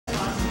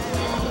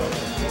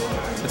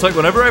It's like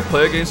whenever I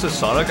play against a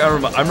Sonic,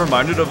 I'm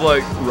reminded of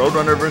like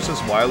Roadrunner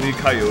versus Wile E.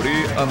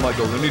 Coyote on like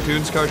the Looney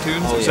Tunes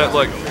cartoons. Oh, except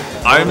like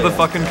I'm the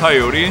fucking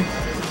coyote,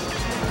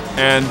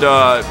 and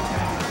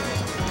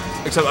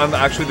except I'm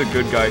actually the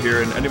good guy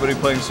here, and anybody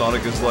playing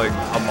Sonic is like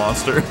a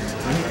monster.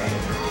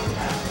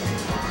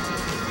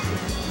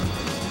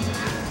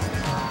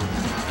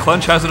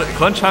 Clench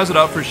has it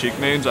out for Sheik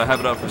mains. I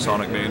have it out for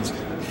Sonic mains.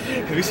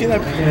 Have you seen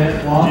that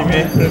G-Man?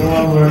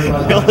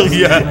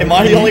 Yeah. Am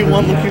I the only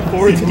one looking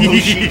forward to No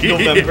Sheik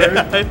November?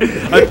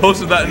 Yeah, I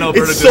posted that in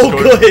Alberta It's so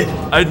Discord. good.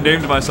 I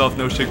named myself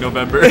No Sheik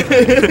November.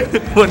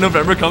 When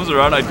November comes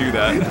around, I do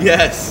that.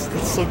 Yes,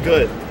 that's so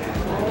good.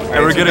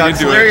 And we're getting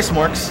into Sylarius it.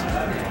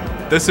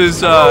 Morks. This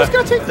is Who's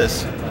gonna take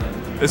this?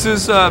 This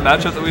is a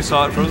matchup that we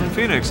saw at Frozen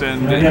Phoenix,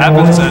 and it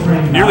happens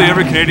at nearly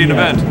every Canadian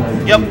event.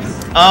 Yep.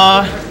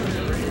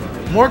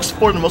 Morks,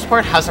 for the most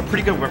part, has a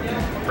pretty good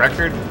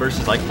record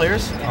versus like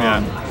players.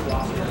 Yeah.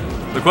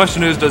 The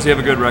question is, does he have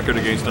a good record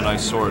against a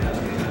nice sword?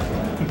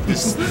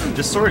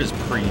 This sword is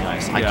pretty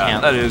nice. I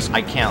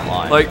can't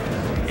lie. Like,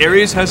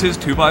 Ares has his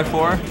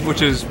 2x4,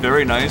 which is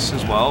very nice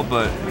as well,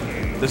 but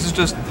this is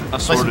just a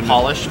sword. Nice and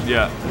polished.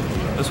 Yeah.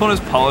 This one is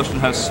polished and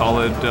has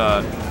solid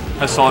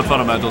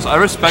fundamentals. I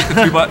respect the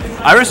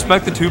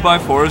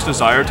 2x4's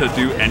desire to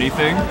do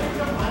anything,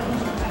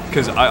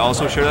 because I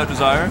also share that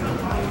desire.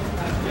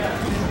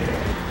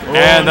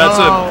 And that's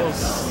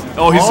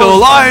he's still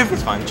alive!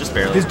 It's fine, just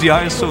barely. His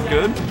DI is so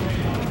good.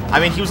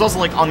 I mean, he was also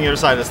like on the other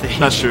side of the stage.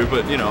 That's true,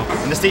 but you know.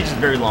 And the stage is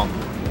very long.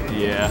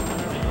 Yeah.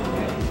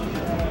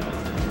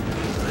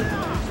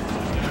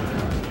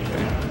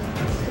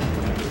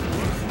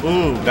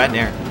 Ooh, bad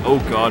nair. Oh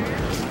god.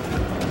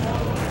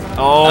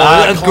 Oh,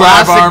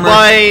 grab armor.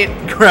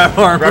 Grab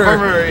armor. Grab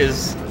armor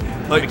is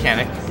like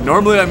mechanic.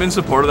 Normally I'm in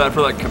support of that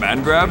for like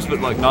command grabs, but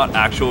like not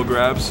actual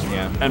grabs.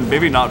 Yeah. And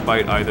maybe not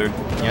bite either.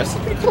 Yeah, it's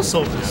pretty cool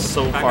so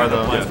far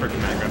though. Yeah. For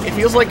command grabs. It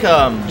feels like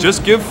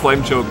just give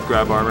flame choke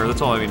grab armor.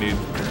 That's all we need.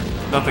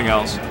 Nothing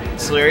else.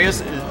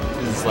 Sylarius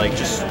is like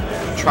just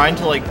trying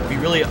to like be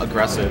really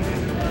aggressive.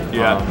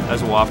 Yeah,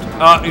 as a waft.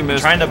 Ah, you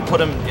missed. Trying to put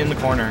him in the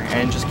corner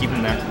and just keep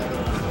him there.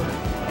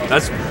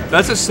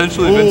 That's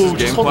essentially Vince's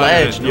game hold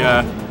plan. ledge.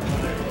 Yeah.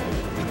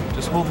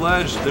 Just hold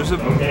ledge. There's a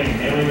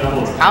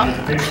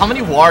how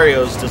many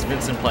Warios does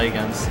Vincent play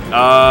against?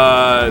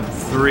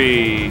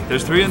 3.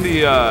 There's 3 in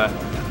the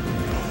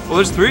well,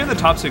 there's 3 in the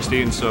top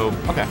 16, so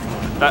okay.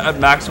 At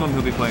maximum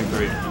he'll be playing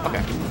 3.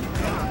 Okay.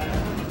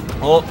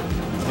 Well,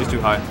 he's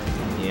too high.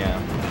 Yeah.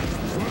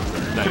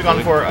 Could have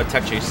gone for a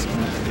tech chase.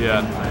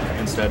 Yeah.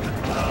 Instead.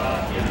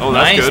 Oh,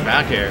 that's nice good.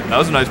 Back air. That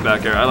was a nice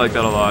back air. I like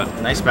that a lot.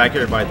 Nice back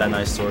air by that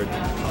nice sword.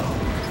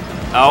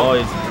 Out.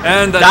 Oh,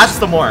 and that's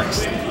the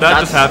Morks. That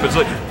just happens.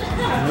 Like,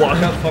 walk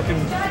up, fucking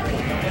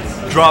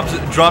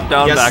drop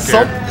down back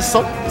air.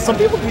 Some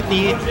people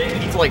need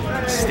to like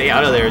stay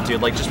out of there,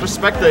 dude. Like, just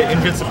respect the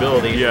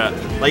invincibility. Yeah.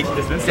 Like,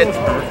 is this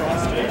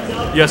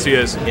permafrost? Yes, he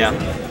is. Yeah.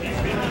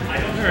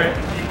 All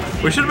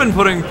right. We should have been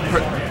putting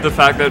the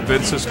fact that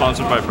Vince is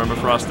sponsored by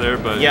Permafrost there,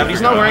 but yeah, but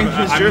he's not wearing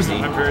his jersey.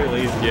 I'm very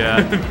lazy.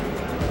 Yeah.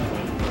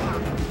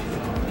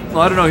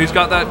 Well, I don't know. He's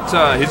got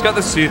that. He's got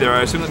the C there.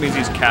 I assume that means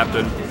he's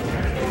captain.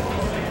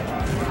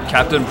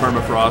 Captain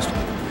Permafrost.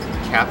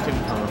 Captain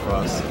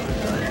Permafrost.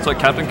 It's like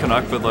Captain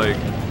Canuck, but like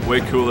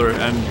way cooler,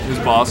 and his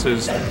boss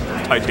is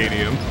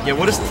Titanium. Yeah.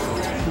 What is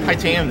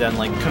Titanium then?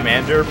 Like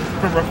Commander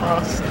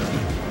Permafrost?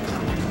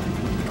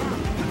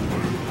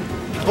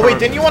 Oh wait,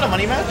 didn't you want a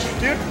money match,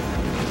 dude?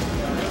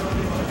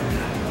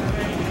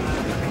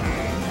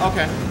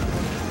 Okay.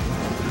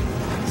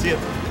 See ya.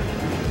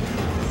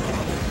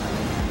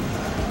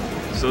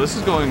 So this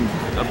is going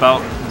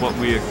about what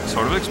we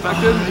sort of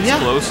expected. It's yeah.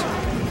 Close.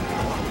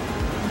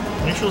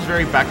 Neutral's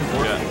very back and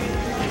forth. Yeah.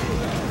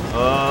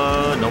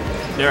 Nope.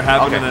 There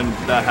happened, Okay. and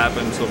then that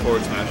happened, so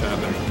forward smash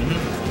happened.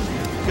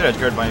 Mm-hmm. Good edge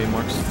guard by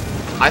Morks.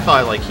 I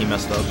thought like he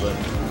messed up, but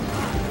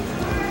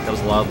that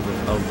was a lot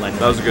of landing.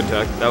 That was a good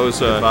tech. That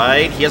was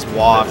Right. He has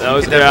waft. That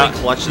was he could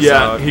definitely clutch this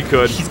out. Yeah, he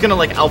could. He's gonna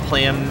like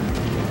outplay him.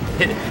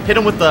 Hit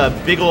him with the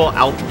big ol'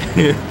 out.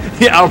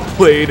 He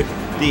outplayed.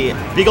 The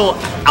big ol'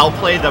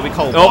 outplay that we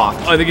call Oh,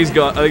 waft. I think he's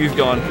gone. I think he's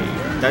gone.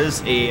 That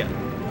is a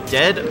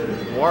dead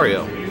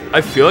Wario. I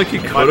feel like he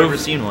If could I've have. ever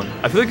seen one.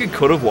 I feel like he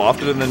could have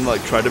wafted and then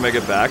like tried to make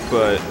it back,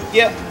 but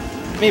Yeah,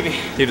 maybe.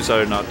 he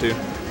decided not to.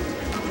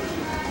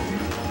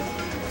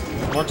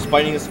 Morks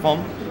biting his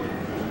thumb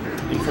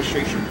in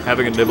frustration.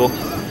 Having a nibble.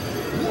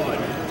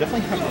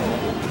 Definitely having a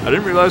nibble. I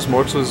didn't realize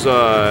Morks was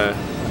a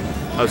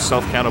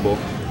self-cannibal.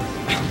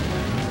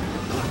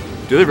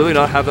 Do they really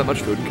not have that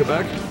much food in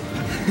Quebec?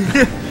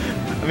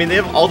 I mean, they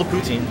have all the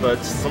poutine,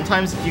 but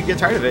sometimes you get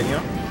tired of it, you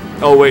know?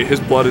 Oh wait, his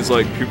blood is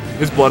like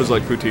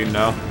poutine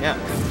now. Yeah.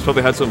 He's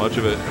probably had so much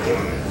of it.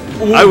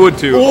 Ooh. I would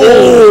too.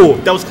 Oh,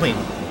 that was clean.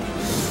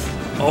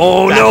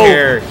 Oh Back no!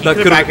 air. He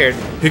could've back aired.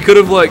 He could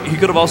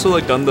have also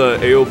like done the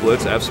AO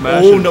Blitz F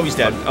smash. Oh no, he's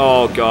dead.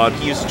 Oh god.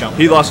 He used to jump.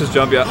 He lost his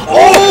jump. Yeah.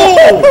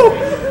 Oh!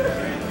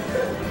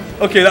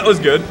 Okay, that was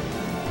good.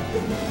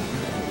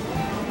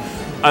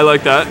 I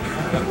like that.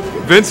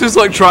 Vince is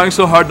like trying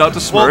so hard not to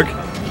smirk.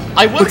 Well,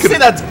 I wouldn't say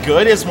that's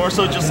good. It's more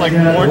so just like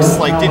Morks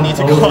like didn't need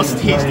to go off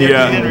stage there.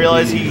 Yeah. He didn't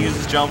realize he used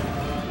his jump.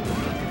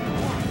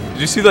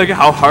 Did you see like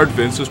how hard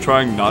Vince was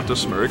trying not to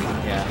smirk?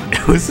 Yeah.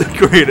 It was the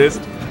greatest.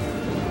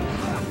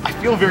 I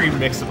feel very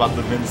mixed about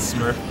the Vince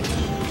smirk.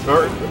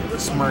 Or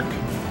smirk.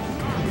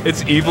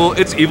 It's evil.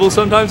 It's evil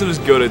sometimes, and it's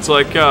good. It's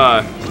like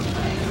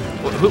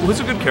who's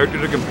a good character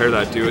to compare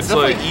that to? It's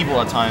definitely evil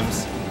at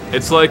times.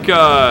 It's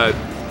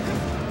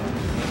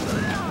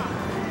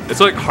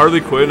like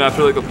Harley Quinn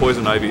after like the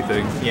Poison Ivy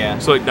thing. Yeah.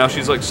 So like now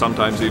she's like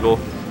sometimes evil.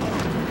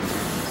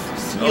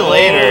 See you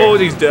later. Oh,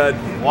 he's dead.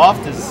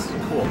 Waft is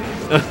cool.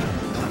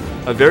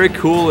 A very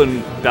cool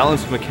and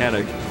balanced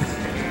mechanic.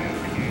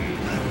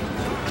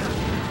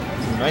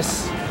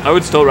 Nice. I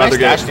would still rather Nice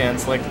dash get.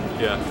 dance, like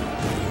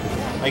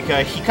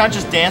he can't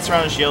just dance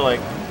around and shield like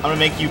I'm gonna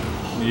make you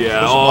Yeah.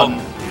 push a Oh,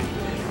 button.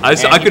 I And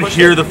could you push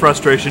hear it. the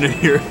frustration in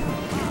your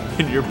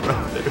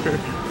breath there.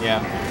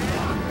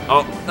 Yeah.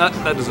 Oh, that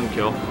doesn't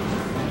kill.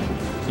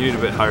 You need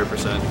a bit higher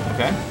percent.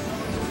 Okay.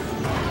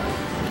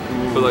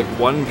 But like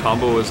one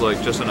combo was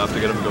like just enough to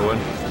get him going.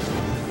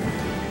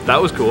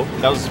 That was cool.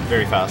 That was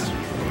very fast.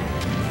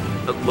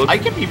 That looked, I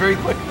can be very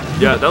quick.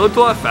 yeah, that looked a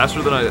lot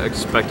faster than I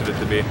expected it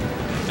to be.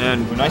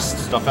 And Ooh, nice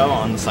stuff out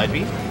on the side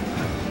B.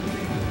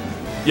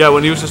 yeah,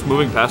 when he was just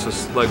moving past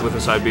us like with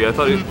the side B, I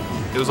thought it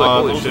was like A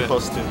holy little too shit.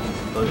 close to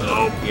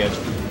the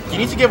edge. You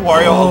need to give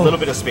Wario a little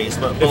bit of space,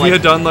 but If like, he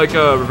had done like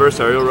a reverse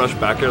aerial rush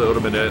back air, that would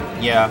have been it.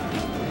 yeah,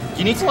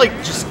 you need to like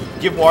just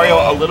give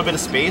Wario a little bit of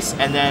space,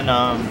 and then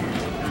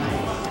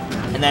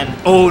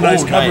Oh,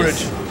 nice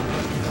coverage.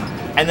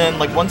 And then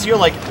like once you're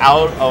like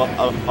out of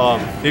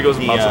He goes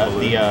and pops up a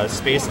balloon. the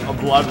space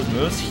of a lot of his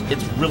moves,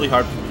 it's really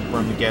hard for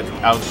him to get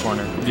out of the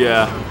corner,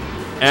 Yeah.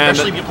 And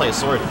especially if you play a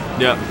sword.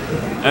 yeah.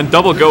 And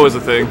double go is a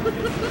thing.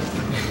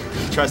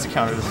 He tries to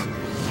counter this.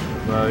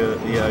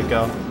 Yeah,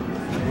 go.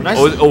 Ooh, nice.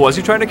 Oh, was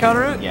he trying to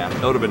counter it? Yeah.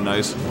 That would have been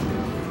nice.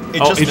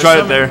 It Oh, just he missed tried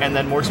it him, there. and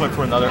then Morks went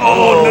for another.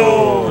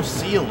 Oh, no.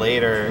 See you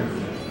later.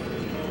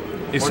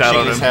 He Morks sat shaking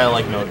on his him. head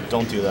like, no,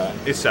 don't do that.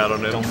 He sat on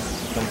him.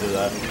 Don't do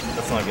that.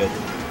 That's not good.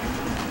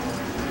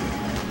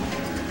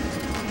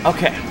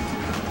 Okay.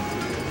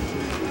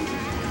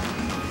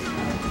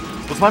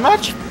 Was my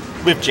match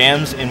with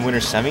Jams in winter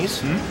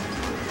semis?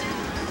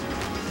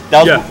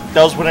 That was Yeah.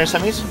 that was winter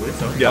semis.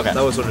 Yeah, Okay.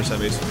 that was winter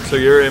semis. So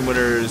you're in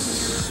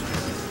winners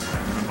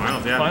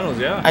Finals, yeah. finals,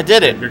 yeah. I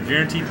did it. You're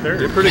guaranteed third.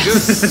 You're pretty good.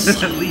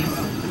 At least.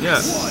 Yeah.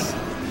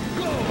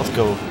 Let's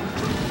go.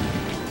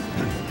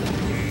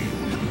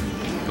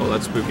 Oh,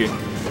 that's spooky.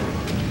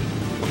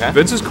 Okay.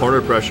 Vince's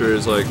corner pressure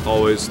is like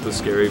always the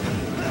scariest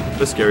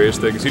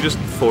thing. 'Cause he just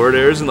forward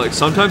airs and like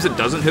sometimes it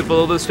doesn't hit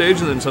below the stage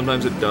and then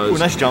sometimes it does. Ooh,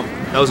 nice jump.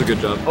 That was a good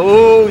jump.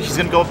 Oh, he's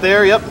gonna go up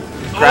there. Yep.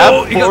 Grab.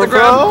 Oh, he got the forward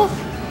grab. throw.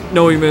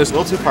 No, he missed. A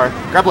little too far.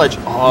 Grab ledge.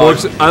 Oh,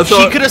 Morks- I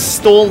thought- he could have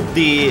stole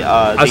the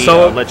I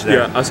saw what, ledge there.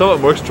 Yeah, I saw what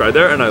Morks tried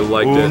there and I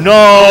liked Ooh, it. no!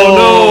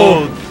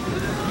 Oh,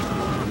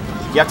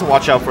 You have to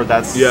watch out for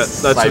that Yeah, that's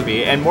side a-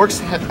 B. And Morks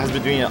has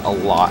been doing it a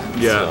lot.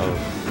 Yeah. So,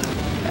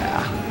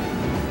 yeah.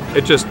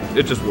 It just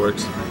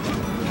works.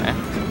 Okay.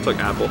 It's like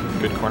Apple.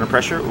 Good corner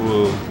pressure.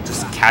 Ooh.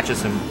 Just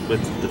catches him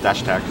with the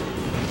dash attack.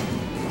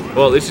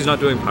 Well, at least he's not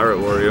doing Pirate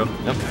Wario.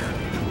 Nope.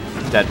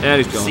 Dead. And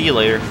he's gone. See you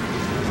later.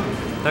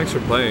 Thanks for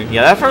playing.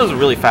 Yeah, that throw was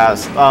really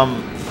fast.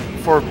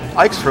 For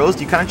Ike's throws,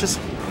 you kind of just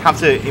have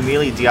to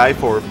immediately DI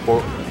for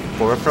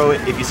a throw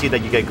if you see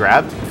that you get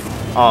grabbed.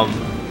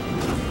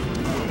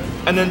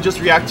 And then just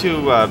react to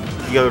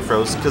the other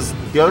throws, because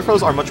the other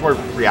throws are much more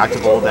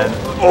reactable than...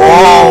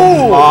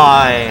 Oh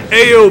my!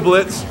 Ayo,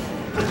 Blitz!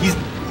 He's...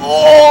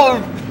 Oh!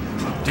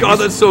 God,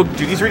 that's so...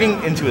 Dude, he's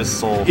reading into his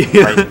soul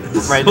Yeah,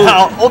 right so-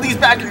 now. All these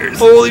backers!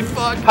 Holy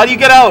fuck! How do you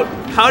get out?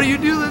 How do you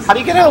do this? How do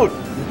you get out?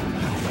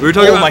 We were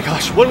talking Oh about... my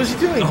gosh, what was he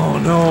doing? Oh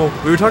no!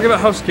 We were talking about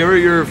how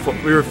scary your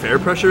fair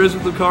pressure is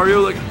with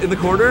Lucario, like in the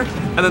corner,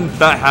 and then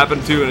that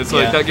happened too, and it's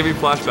like Yeah. that gave me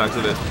flashbacks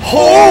of it.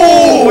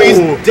 Oh! He's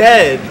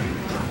dead!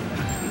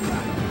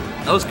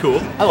 That was cool.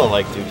 I love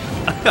Ike, dude.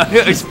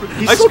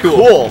 Ike's so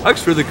cool.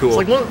 Ike's really cool.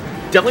 It's like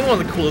definitely one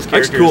of the coolest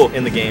Ike's characters cool.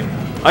 in the game.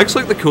 Ike's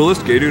like the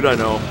coolest gay dude I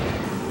know.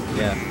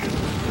 Yeah.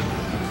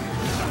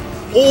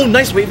 Oh,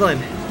 nice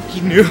waveland.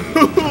 He knew.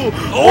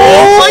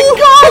 Oh my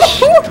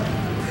gosh!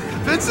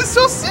 Vince is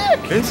so sick.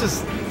 Vince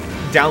is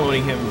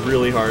downloading him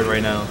really hard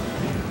right now.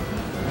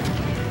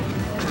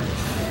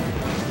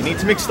 You need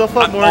to mix stuff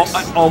up, Morks.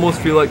 I almost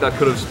feel like that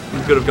could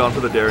have gone for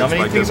the dare. Not and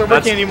many spiked things him. are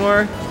working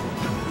anymore.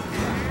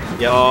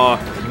 Yep. Oh,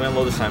 He went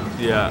low this time.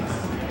 yeah.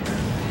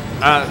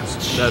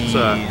 That's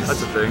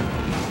a thing.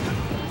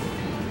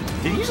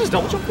 Did he use his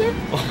double jump there?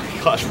 Oh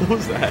my gosh, what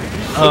was that?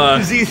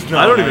 He's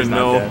I don't he's even not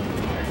know. dead.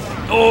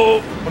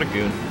 Oh, What a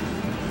goon.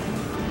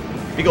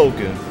 Big old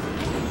goon.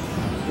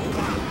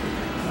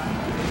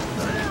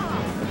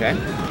 Okay.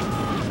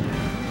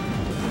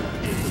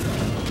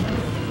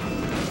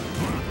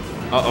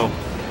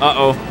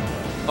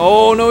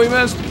 Oh no, he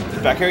missed.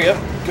 Back here, yep.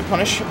 Good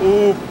punish.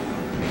 Ooh.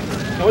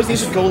 He always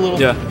needs to go a little,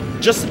 Yeah.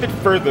 just a bit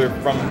further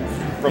from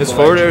His the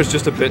forward ledge. air is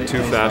just a bit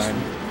too He's fast.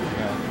 fine.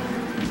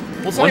 Yeah.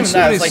 Well, it's not even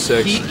that. It's like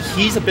 176.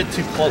 he's a bit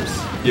too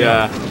close.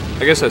 Yeah.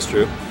 I guess that's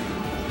true.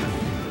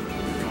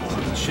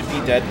 Should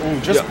be dead.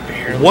 Ooh, just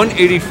barely.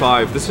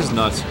 185. This is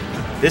nuts.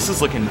 This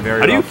is looking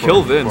very. How do you rough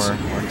kill Vince?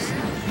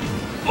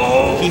 Morks.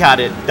 Oh, He had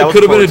it. That it was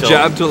could have been a forward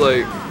jab to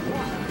like.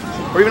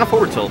 tilt. Or even a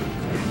forward tilt.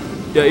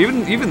 Yeah,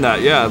 even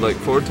that. Yeah, like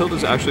forward tilt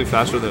is actually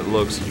faster than it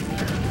looks.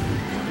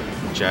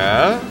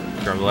 Jab.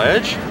 Grab the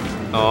ledge.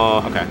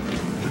 Oh, Okay.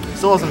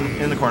 Still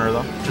wasn't in the corner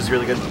though, which is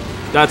really good.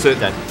 that's it.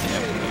 Dead.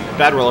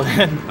 Bad roll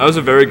again. That was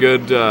a very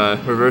good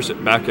reverse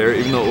back air,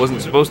 even though it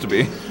wasn't supposed to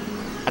be.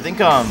 I think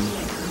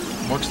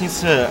Morks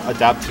needs to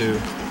adapt to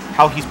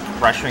how he's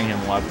pressuring him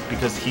a lot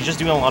because he's just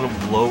doing a lot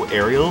of low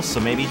aerials. So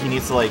maybe he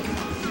needs to like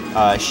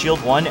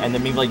shield one and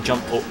then maybe like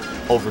jump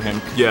over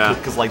him. Yeah.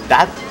 Because like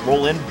that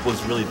roll in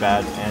was really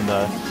bad, and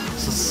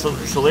so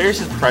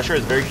Sylarius' pressure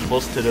is very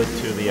close to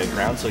the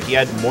ground, so he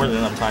had more than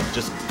enough time to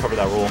just cover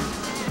that roll.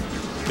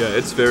 Yeah,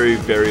 it's very,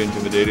 very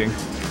intimidating.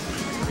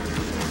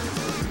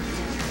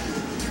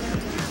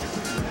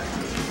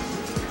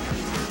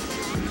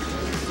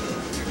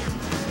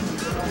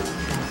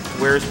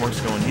 Where's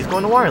Morks going? He's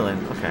going to Wario.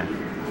 Okay.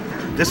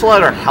 This will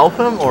either help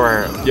him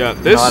or Yeah,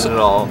 this not at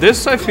all.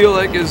 This I feel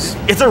like is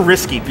It's a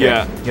risky pick.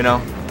 Yeah. You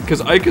know.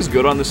 because Ike is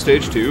good on the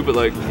stage too, but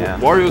like Yeah.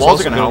 Wario's Walls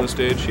also are gonna good on help. the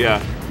stage.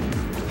 Yeah,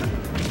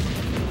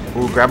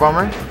 Ooh, grab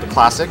armor, the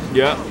classic.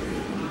 yeah.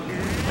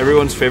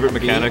 Everyone's favorite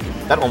mechanic.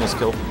 That almost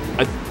killed.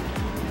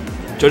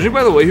 Judging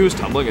by the way he was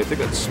tumbling, I think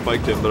that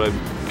spiked him, but I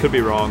could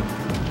be wrong.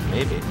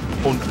 Maybe.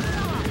 Oh,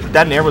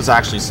 that nair was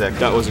actually sick.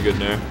 That was a good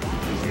nair.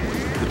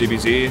 The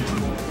DBZ,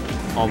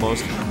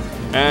 almost.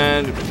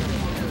 And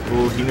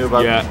Ooh, he knew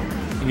about. yeah,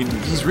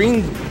 He's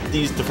reading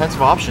these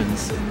defensive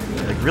options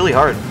like really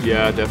hard.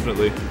 yeah,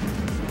 definitely.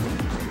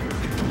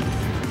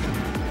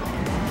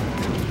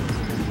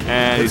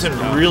 And He's he's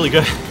been really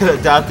good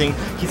at that thing.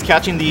 He's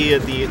catching the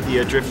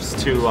drifts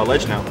to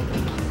ledge now.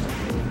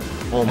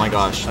 Oh my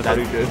gosh, I that,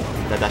 thought he did.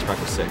 that dash back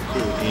was sick.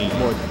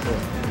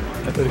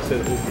 I thought he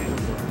said it.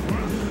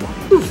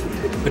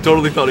 I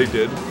totally thought he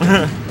did.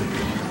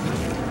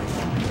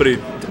 But I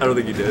don't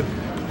think he did.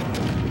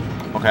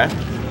 Okay.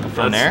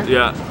 From That's- nair?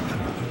 Yeah.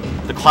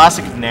 The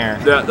classic nair.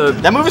 Yeah,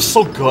 That move is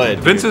so good.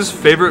 Vince's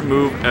favorite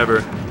move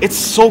ever. It's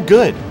so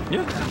good.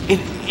 Yeah.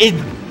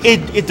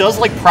 It does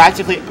like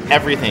practically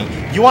everything.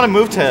 You want to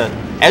move to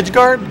edge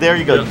guard? There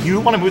you go. Yeah. You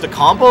want to move to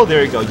combo?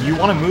 There you go. You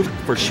want to move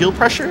for shield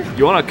pressure?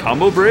 You want a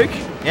combo break?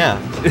 Yeah.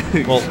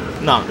 Well,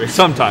 not really.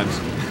 Sometimes.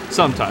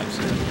 Sometimes.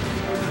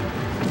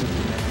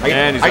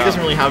 And he's Ike out.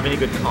 doesn't really have any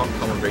good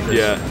combo breakers.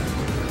 Yeah.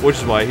 Which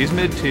is why he's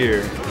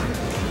mid-tier.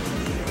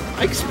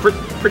 Ike's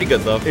pretty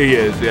good though. He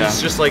is, yeah.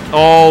 He's just like,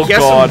 Oh, he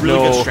has God, some really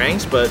no. good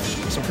strengths, but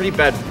some pretty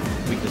bad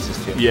weaknesses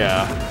too.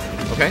 Yeah.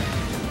 Okay.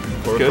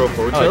 Forward Good. throw,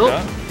 forward I like tilt.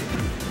 that.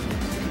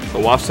 The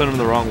waft sent him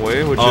the wrong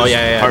way, which Oh is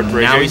yeah.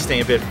 heartbreaking. Now he's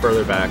staying a bit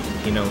further back.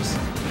 He knows.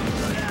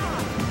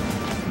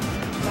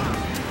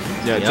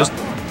 Yeah, Yep.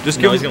 just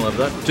No, give he's him, gonna love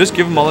that. just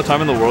give him all the time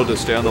in the world to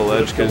stay on the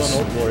ledge, because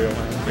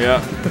yeah,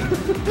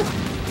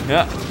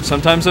 yeah.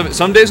 Sometimes,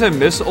 some days I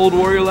miss old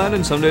Wario Land,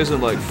 and some days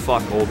I'm like,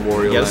 fuck old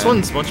Wario Land. Yeah, this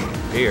one's much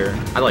bigger.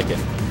 I like it.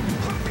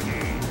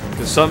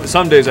 'Cause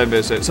some days I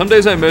miss it. Some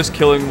days I miss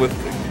killing with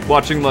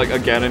watching like a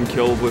Ganon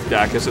kill with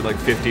Dacus at like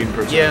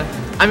 15%. Yeah,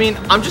 I mean,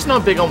 I'm just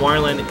not big on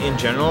Wario Land in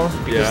general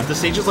because Yeah. the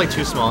stage is like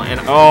too small,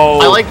 and Oh.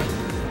 I like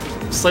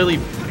slightly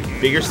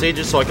bigger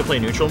stages so I can play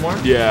neutral more.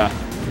 Yeah.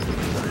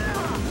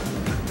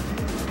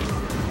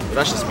 But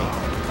that's just me.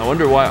 I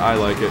wonder why I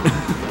like it.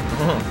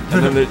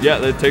 And then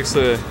that takes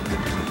the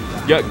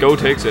Go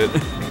takes it.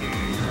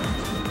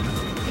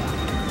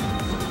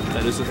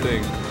 That is the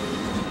thing.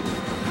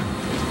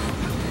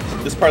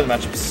 This part of the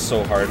matchup is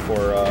so hard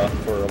for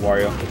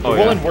Wario. Oh,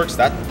 Roland yeah. works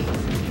that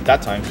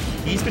time.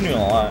 He's been doing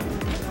a lot.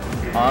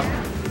 I'm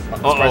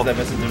surprised that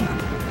missed him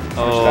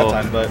that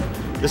time, but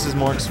this is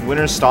Morks'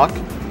 winner's stock.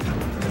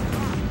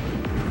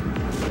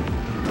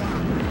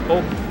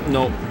 Oh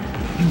no.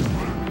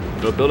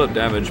 It'll build up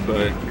damage,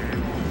 but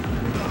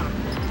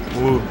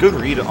Ooh, good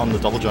read on the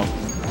double jump.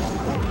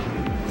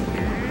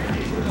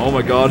 oh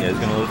my god. Yeah, he's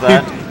gonna love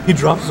that. He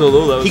dropped so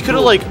low. That was He could have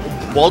cool. like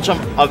wall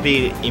jump up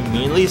B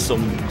immediately, so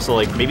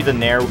like maybe the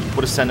nair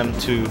would have sent him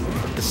to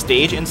the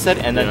stage instead,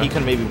 and then Yeah. he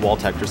could maybe wall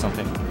tech or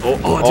something. Oh, it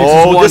takes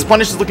Oh, his this one.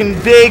 punish is looking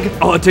big.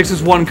 Oh, it takes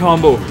his one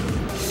combo.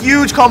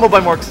 Huge combo by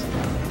Morks.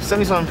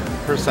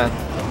 77%.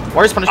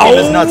 Wario's punish game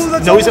is Oh, nuts.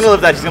 that's No, he's gonna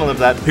live that. He's gonna live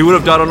that. He would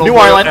have died on New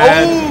Wario Wario line.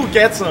 and Oh,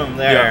 gets him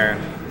there.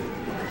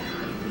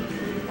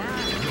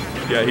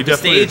 yeah, he The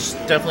definitely stage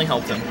definitely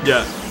helped him.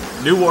 Yeah,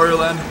 New Wario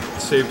Land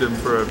saved him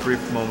for a brief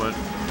moment.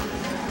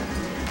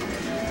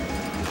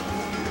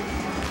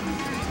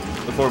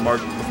 Before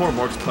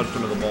Morks punched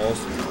him in the balls.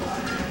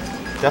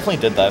 Definitely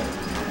did that.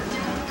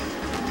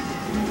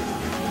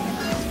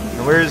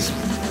 And where's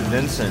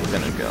Vincent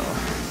gonna go?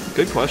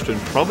 Good question.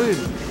 Probably,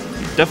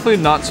 definitely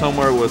not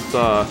somewhere with.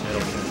 Yeah.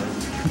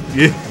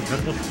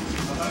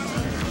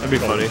 That'd be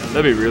funny.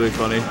 That'd be really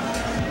funny.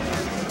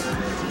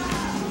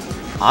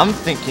 I'm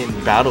thinking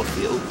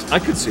Battlefield. I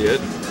could see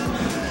it.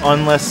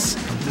 Unless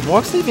is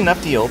Morks leaving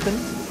FD open?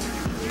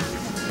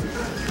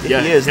 If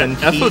Yeah, he is, yeah, then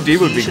FOD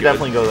would be should good.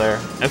 definitely go there.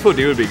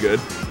 FOD would be good.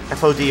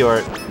 FOD or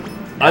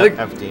I think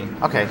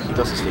FD. Okay, he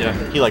does stadium.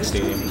 Yeah. He likes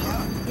stadium.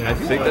 I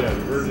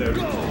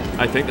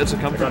think that's a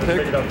comfort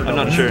pick. I'm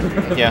not sure.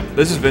 Yeah.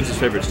 This is Vince's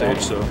favorite stage,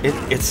 so.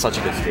 It's such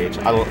a good stage.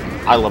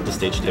 I love the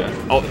stage too.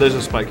 Yeah. Oh, there's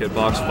a spike hit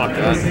box. Fuck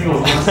that.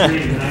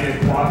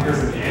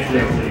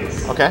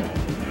 Okay.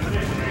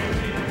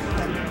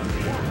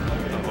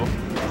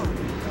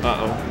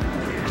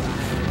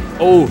 Uh-oh.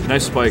 Oh,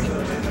 nice spike.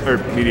 Or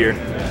meteor.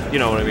 You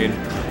know what I mean.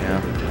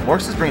 Yeah.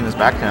 Morks is bringing this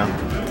back now.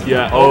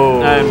 Yeah.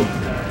 Oh. And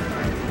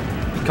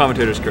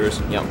commentator's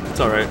curse. Yep. It's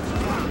alright.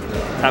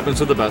 Happens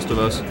to the best of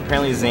us.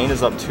 Apparently Zane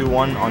is up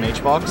 2-1 on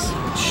H-Box.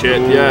 Shit,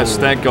 Ooh. yes,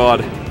 thank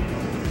God.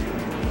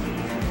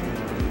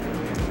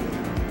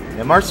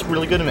 Yeah, Marth's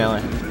really good in melee.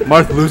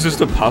 Marth loses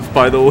to Puff,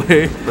 by the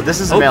way. But this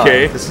is Okay.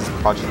 melee. This is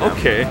Project now.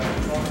 Okay.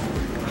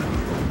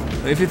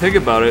 If you think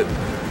about it,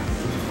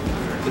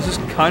 this is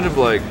kind of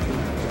like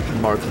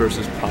Marth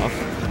versus Puff.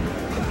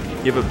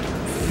 You have a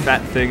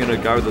fat thing and a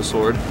guy with a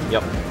sword.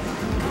 Yep.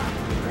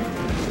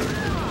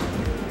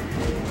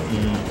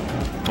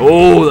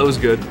 Oh, that was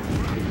good.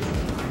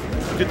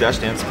 Good dash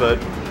dance, but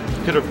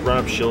could have run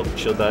up shield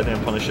that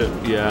and punish it.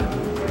 Yeah.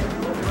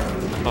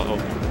 Uh-oh.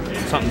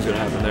 Something's gonna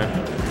happen there.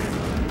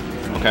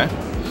 Okay.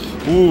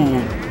 Ooh,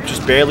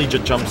 just barely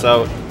jumps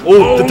out.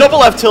 Oh, the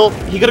double F tilt.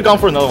 He could have gone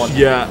for another one.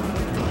 Yeah.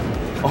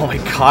 Oh my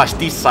gosh,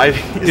 these side.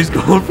 He's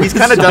going for He's the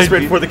kind of side desperate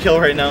B. for the kill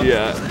right now.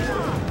 Yeah.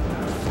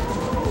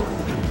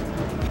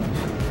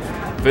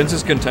 Vince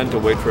is content to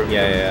wait for him.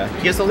 Yeah.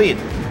 He has the lead.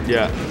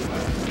 Yeah.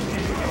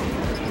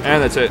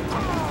 And that's it.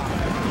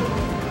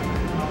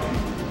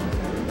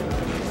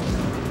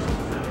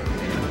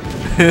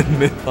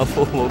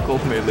 Mid-level local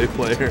melee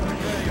player.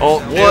 Oh,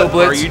 What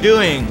Blitz. are you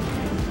doing?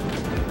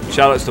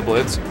 Shoutouts to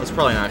Blitz. That's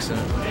probably an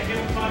accident.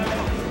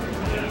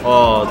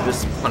 Oh,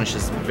 this punish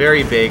is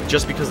very big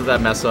just because of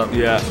that mess up.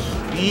 Yeah.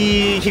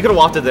 He could have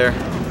walked it there.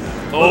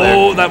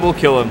 Oh, that will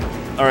kill him.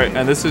 All right,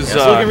 and this is Yeah,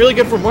 it's looking really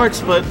good for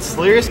Morks, but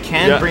Sylarius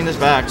can yeah. bring this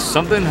back.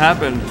 Something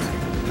happened.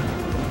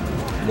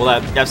 Well,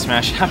 that F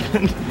smash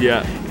happened.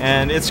 Yeah.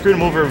 And it screwed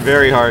him over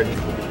very hard.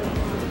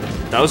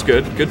 That was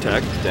good. Good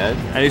tech. Dead.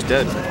 And he's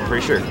dead.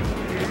 Pretty sure.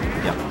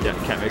 Yeah. Yeah,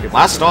 can't make it.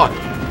 Last stock.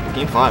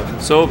 Game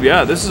 5. So,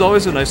 yeah, this is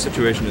always a nice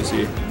situation to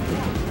see.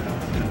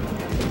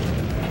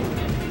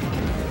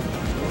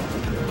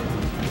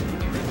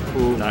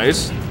 Ooh,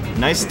 nice.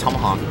 Nice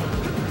tomahawk.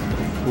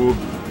 Ooh.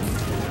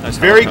 Nice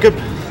Very good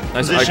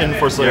nice position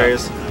for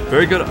Sylarius. Yeah.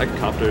 Very good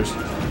icopters.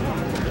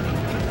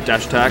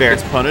 Dash attack Fair.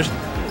 gets punished.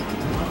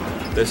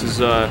 This is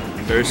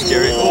very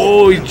scary.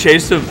 Oh, he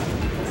chased him.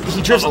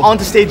 He drifts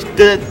onto stage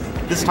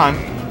this time.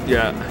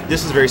 Yeah.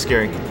 This is very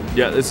scary.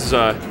 Yeah, this is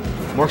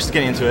Morks is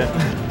getting into it.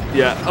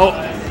 yeah. Oh,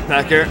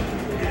 back air.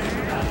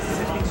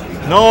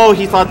 No,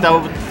 he thought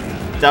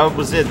that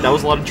was it. That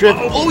was a lot of drift.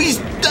 Oh, he's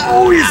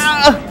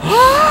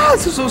Ah,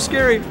 this is so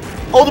scary.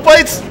 Oh, the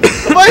bites!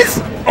 The bites!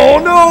 Oh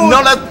no!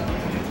 No,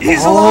 that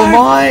He's oh alive.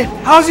 my!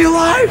 How's he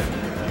alive?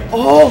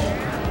 Oh,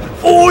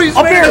 Oh, he's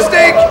up made air. a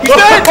mistake. He's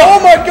dead. Oh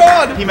my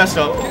God! He messed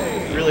up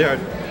really hard.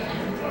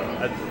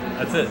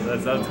 That's it.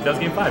 That's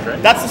game 5,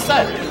 right? That's the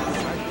set.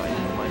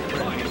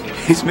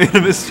 He's made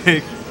a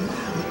mistake.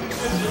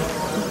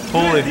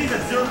 Holy.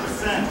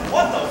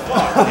 What the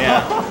fuck?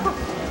 Yeah.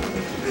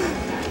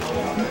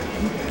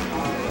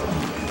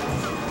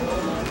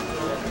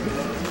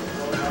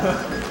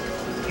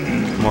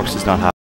 Morks is not happy.